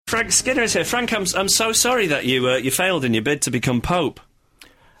Frank Skinner is here. Frank, I'm so sorry that you failed in your bid to become Pope.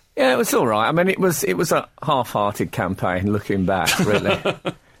 Yeah, it was all right. I mean, it was a half-hearted campaign. Looking back, really,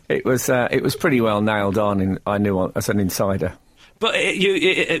 it was pretty well nailed on. I knew as an insider. But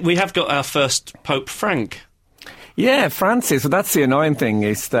we have got our first Pope Frank. Yeah, Francis. Well, that's the annoying thing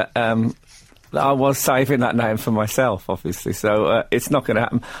is that I was saving that name for myself, obviously. So it's not going to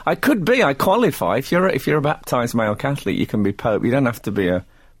happen. I qualify. If you're a baptised male Catholic, you can be Pope. You don't have to be a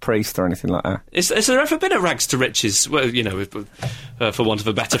priest or anything like that. Is there ever been a rags to riches, well, for want of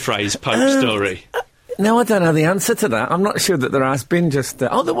a better phrase, Pope story? No, I don't know the answer to that. I'm not sure that there has been just... there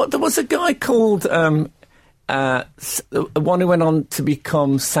was a guy called... one who went on to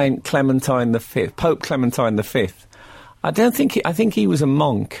become Saint Clementine V, Pope Clementine V. I think he was a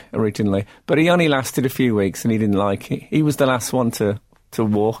monk originally, but he only lasted a few weeks and he didn't like it. He was the last one to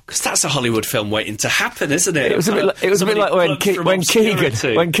walk. 'Cause that's a Hollywood film waiting to happen, isn't it? It was a bit like when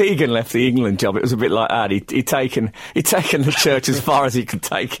Keegan left the England job. It was a bit like that. He'd taken the church as far as he could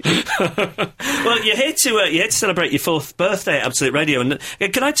take it. Well, you're here to celebrate your 4th birthday at Absolute Radio, and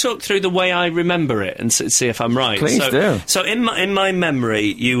can I talk through the way I remember it and see if I'm right? Please do. So in my memory,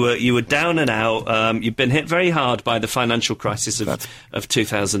 you were down and out. You'd been hit very hard by the financial crisis of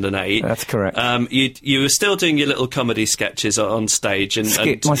 2008. That's correct. You were still doing your little comedy sketches on stage.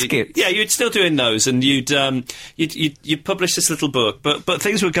 My skits. Yeah, you'd still doing those, and you'd published this little book, but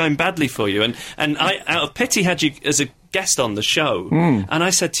things were going badly for you, and I, out of pity, had you as a guest on the show, and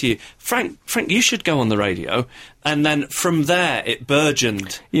I said to you, Frank, you should go on the radio, and then from there it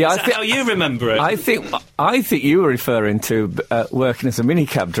burgeoned. Yeah, is that how you remember it? I think you were referring to working as a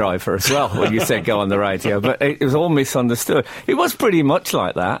minicab driver as well when you said go on the radio, but it was all misunderstood. It was pretty much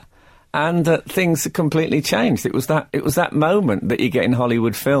like that. And things completely changed. It was that moment that you get in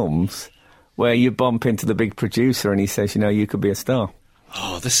Hollywood films where you bump into the big producer and he says, you could be a star.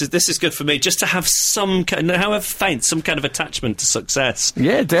 Oh, this is good for me, just to have some however faint, some kind of attachment to success.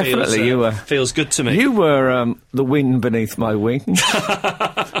 Yeah, definitely. Feels good to me. You were the wind beneath my wings.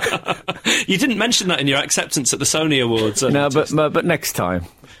 You didn't mention that in your acceptance at the Sony Awards. No, but next time.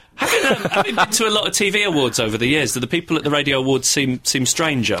 Having been to a lot of TV awards over the years, do the people at the Radio Awards seem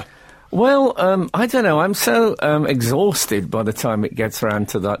stranger? Well, I don't know. I'm so exhausted by the time it gets around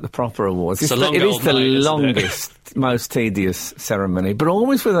to the proper awards. It is the longest, most tedious ceremony, but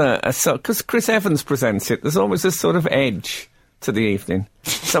always with because Chris Evans presents it, there's always a sort of edge to the evening.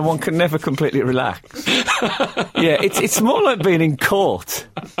 So one can never completely relax. Yeah, it's more like being in court.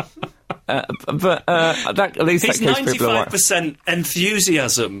 But at least he's that keeps people away. 95%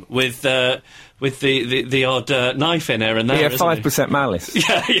 enthusisim with the odd knife in here and there. Yeah, 5% malice.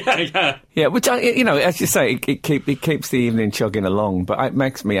 Yeah, which as you say, it keeps the evening chugging along, but it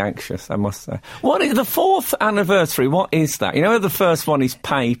makes me anxious, I must say. What is the 4th anniversary? What is that? The first one is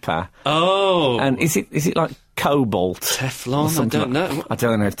paper. Oh, and is it like cobalt? Teflon? I don't know. I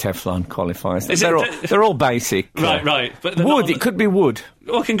don't know if Teflon qualifies. They're all basic. Right. But wood. It could be wood.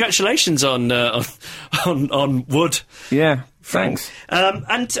 Well, congratulations on wood. Yeah, thanks.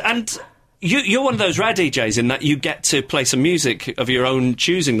 And you're one of those rare DJs in that you get to play some music of your own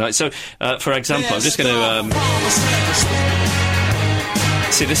choosing. Like, so, for example, I'm just going to...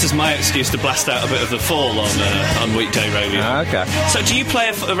 See, this is my excuse to blast out a bit of The Fall on weekday radio. Okay. So do you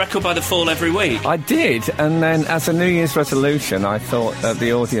play a record by The Fall every week? I did, and then as a New Year's resolution, I thought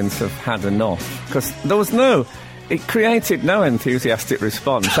the audience have had enough. Because there was it created no enthusiastic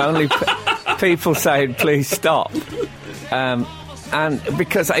response, only people saying, please stop. And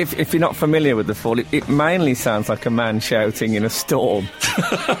because if you're not familiar with The Fall, it mainly sounds like a man shouting in a storm.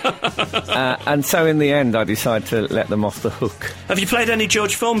 And so in the end, I decided to let them off the hook. Have you played any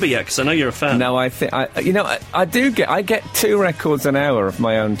George Formby yet? Because I know you're a fan. No, I get 2 records an hour of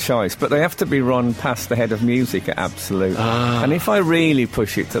my own choice, but they have to be run past the head of music at Absolute. And if I really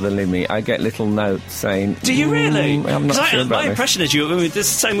push it to the limit, I get little notes saying... Do you really? I'm not sure about my impression is it's the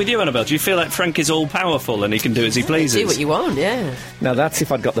same with you, Annabelle. Do you feel like Frank is all-powerful and he can do as he pleases? Do what you want, yeah. Now, that's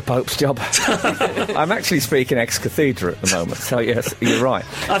if I'd got the Pope's job. I'm actually speaking ex-cathedra at the moment, so yes, you're right.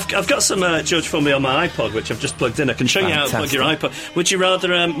 I've got some George Formby on my iPod, which I've just plugged in. I can show you how to plug your iPod. Would you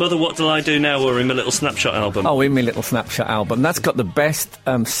rather Mother What Do I Do Now or In My Little Snapshot album? Oh, In My Little Snapshot album. That's got the best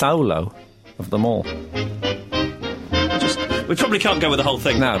solo of them all. We probably can't go with the whole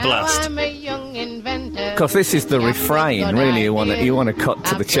thing. No. Blast. Because this is the refrain, really, you want to cut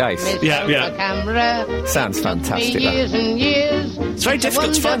to the chase. Yeah. Sounds fantastic, years and years It's very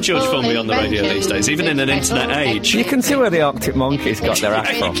difficult to find George Formby on the radio these days, even in an internet age. You can see where the Arctic Monkeys got their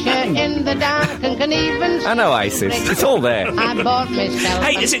act from. And Oasis. It's all there.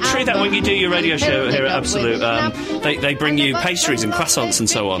 Hey, is it true that when you do your radio show here at Absolute, they bring you pastries and croissants and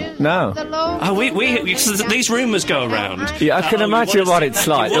so on? No. Oh, these rumours go around. Yeah, I can imagine what it's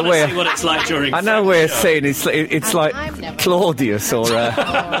like. You want to see what it's like during... I know we're seeing it's like Claudius or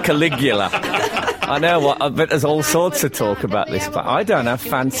Caligula. I know but there's all sorts of talk about this, but I don't have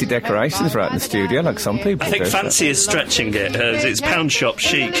fancy decorations right in the studio like some people do. I think fancy is stretching it. It's pound shop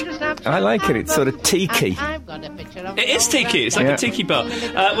chic. I like it. It's sort of tiki. It is tiki. It's like a tiki bar.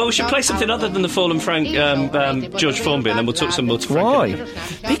 Well, we should play something other than the Fallen Frank, George Formby, and then we'll talk some more to Frank. Why?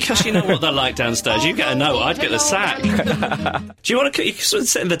 Because you know what they're like downstairs. You get a note, I'd get the sack. Do you want to... You can sort of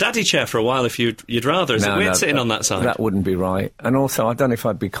sit in the daddy chair for a while if you'd rather. Is it weird sitting on that side? That wouldn't be right. And also, I don't know if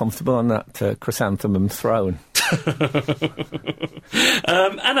I'd be comfortable on that chrysanthemum throne.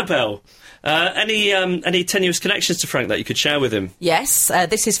 Annabelle, any tenuous connections to Frank that you could share with him? Yes,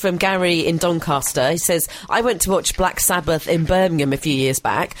 this is from Gary in Doncaster. He says, I went to watch Black Sabbath in Birmingham a few years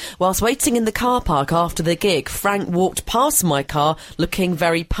back. Whilst waiting in the car park after the gig, Frank walked past my car looking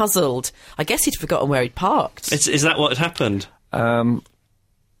very puzzled. I guess he'd forgotten where he'd parked. Is that what had happened?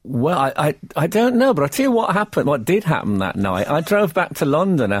 Well, I don't know, but I'll tell you what happened, what did happen that night. I drove back to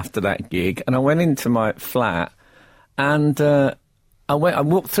London after that gig, and I went into my flat, and I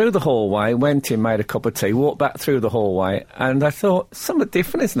walked through the hallway, went in, made a cup of tea, walked back through the hallway, and I thought, something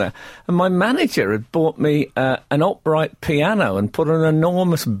different, isn't there? And my manager had bought me an upright piano and put an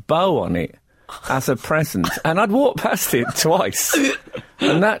enormous bow on it as a present, and I'd walked past it twice.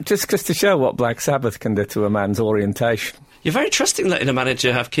 And that just goes to show what Black Sabbath can do to a man's orientation. You're very trusting letting a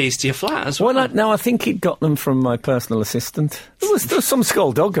manager have keys to your flat as well. Well, no, I think he'd got them from my personal assistant. There was some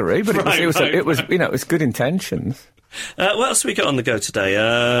skullduggery, but it was good intentions. What else have we got on the go today?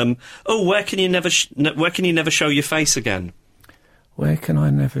 Where can you never show your face again? Where can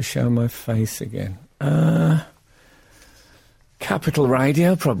I never show my face again? Capital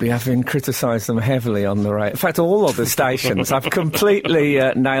Radio, probably, having criticised them heavily on the radio. In fact, all other stations. I've completely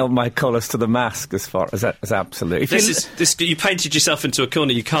nailed my colours to the mast as far as Absolute. You painted yourself into a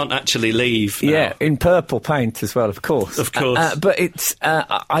corner. You can't actually leave now. Yeah, in purple paint as well, of course. Of course. But it's...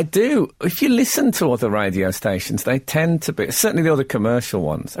 I do... If you listen to other radio stations, they tend to be... Certainly the other commercial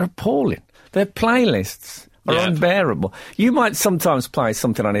ones are appalling. Their playlists are unbearable. You might sometimes play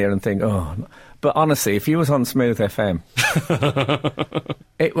something on here and think, oh... But honestly, if you was on Smooth FM,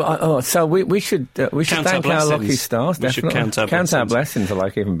 we should thank our lucky stars. Definitely, we should count our blessings. I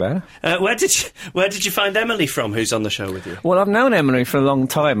like even better. Where did you find Emily from? Who's on the show with you? Well, I've known Emily for a long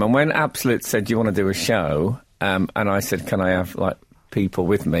time, and when Absolute said, "Do you want to do a show?" and I said, "Can I have people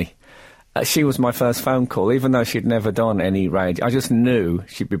with me?" She was my first phone call, even though she'd never done any radio. I just knew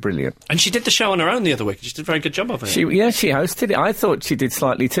she'd be brilliant. And she did the show on her own the other week. She did a very good job of it. She hosted it. I thought she did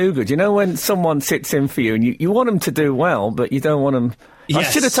slightly too good. You know when someone sits in for you and you want them to do well, but you don't want them... Yes.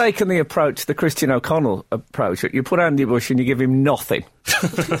 I should have taken the Christian O'Connell approach. You put Andy Bush and you give him nothing.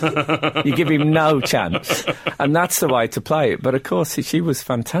 You give him no chance. And that's the way to play it. But, of course, she was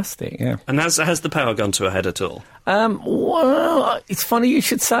fantastic, yeah. And has the power gone to her head at all? Well, it's funny you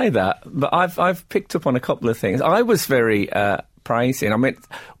should say that. But I've picked up on a couple of things. I was very... praising. I mean,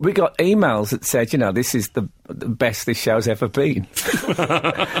 we got emails that said, this is the best this show's ever been.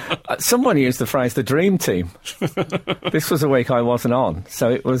 Someone used the phrase, the dream team. This was a week I wasn't on, so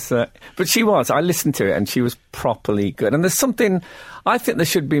it was... but she was. I listened to it, and she was properly good. And there's something... I think there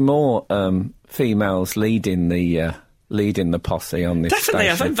should be more females leading the posse on this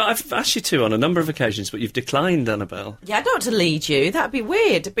Definitely, station. I've asked you to on a number of occasions, but you've declined, Annabelle. Yeah, I don't want to lead you. That'd be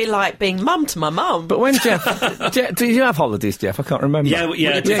weird. It'd be like being mum to my mum. But when Geoff... do you have holidays, Geoff? I can't remember. Yeah.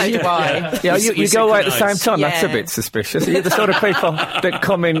 You go away at the same time. Yeah. That's a bit suspicious. You're the sort of people that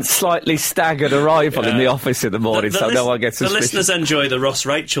come in slightly staggered arrival in the office in the morning, so no one gets suspicious. The listeners enjoy the Ross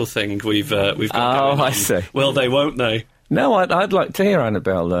Rachel thing we've got going on. I see. Will they, won't they? No, I'd like to hear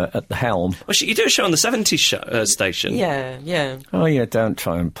Annabelle at the helm. Well, you do a show on the 70s station. Yeah. Oh, yeah, don't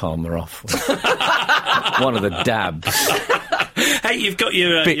try and palm her off. One of the dabs. Hey, you've got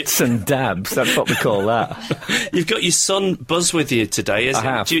your... Bits and dabs, that's what we call that. You've got your son Buzz with you today,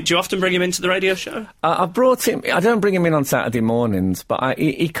 do you often bring him into the radio show? I've brought him... I don't bring him in on Saturday mornings, but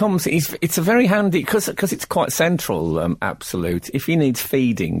he comes... It's a very handy... Because it's quite central, Absolute. If he needs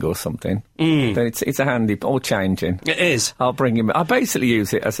feeding or something, then it's a handy... Or changing. It is. I'll bring him... I basically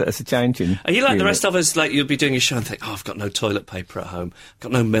use it as a changing Are you like unit. The rest of us, you'll be doing your show and think, I've got no toilet paper at home,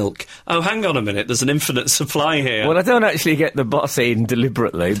 got no milk. Oh, hang on a minute, there's an infinite supply here. Well, I don't actually get the boss scene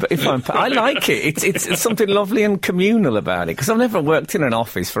deliberately, but if I like it. It's something lovely and communal about it, because I've never worked in an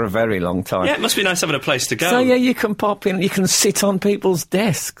office for a very long time. Yeah, it must be nice having a place to go. So, yeah, you can pop in, you can sit on people's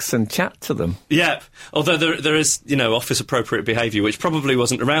desks and chat to them. Yeah, although there is, office-appropriate behaviour, which probably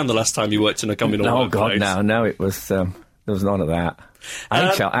wasn't around the last time you worked in a communal workplace. Oh, God, no, it was, there was none of that.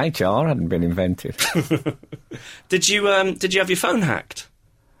 HR hadn't been invented. Did you have your phone hacked?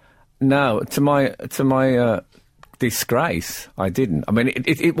 No, to my disgrace, I didn't. I mean,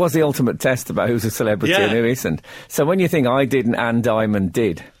 it was the ultimate test about who's a celebrity and who isn't. So when you think I didn't and Diamond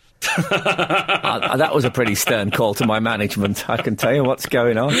did, that was a pretty stern call to my management. I can tell you what's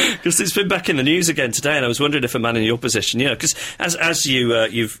going on. Because it's been back in the news again today, and I was wondering if a man in your position, because as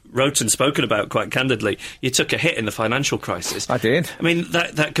you've wrote and spoken about quite candidly, you took a hit in the financial crisis. I did. I mean,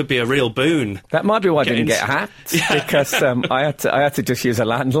 that could be a real boon. That might be why I didn't get hacked, because I had to just use a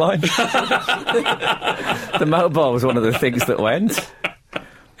landline. The mobile was one of the things that went.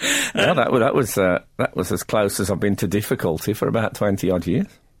 Yeah, that was as close as I've been to difficulty for about 20-odd years.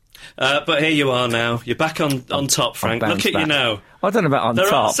 But here you are now. You're back on top, Frank. Look at you now. I don't know about on top.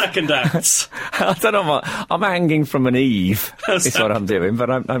 There are second acts. I don't know what... I'm hanging from an eave, is what I'm doing. But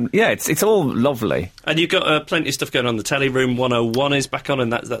it's all lovely. And you've got plenty of stuff going on. The Telly Room 101 is back on,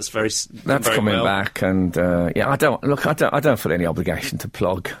 and that's very coming well. back, and I don't feel any obligation to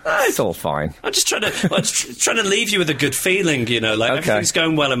plug. It's all fine. I'm just trying to leave you with a good feeling, everything's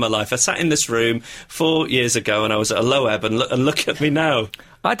going well in my life. I sat in this room 4 years ago, and I was at a low ebb, and look at me now.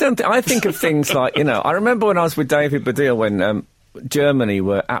 I think of things like, I remember when I was with David Baddiel when Germany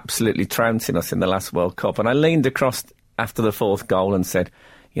were absolutely trouncing us in the last World Cup, and I leaned across after the fourth goal and said,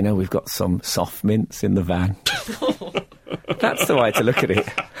 we've got some soft mints in the van. That's the way to look at it.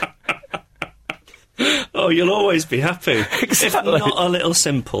 Oh, you'll always be happy. Exactly. If not a little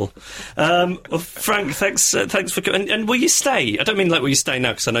simple. Well, Frank, thanks for coming. And will you stay? I don't mean will you stay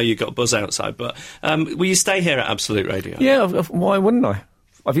now, because I know you've got a buzz outside, but will you stay here at Absolute Radio? Yeah, why wouldn't I?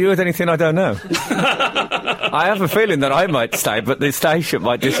 Have you heard anything I don't know? I have a feeling that I might stay, but the station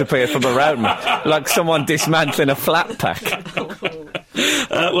might disappear from around me, like someone dismantling a flat pack.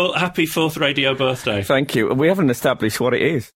 Well, happy 4th radio birthday. Thank you. We haven't established what it is.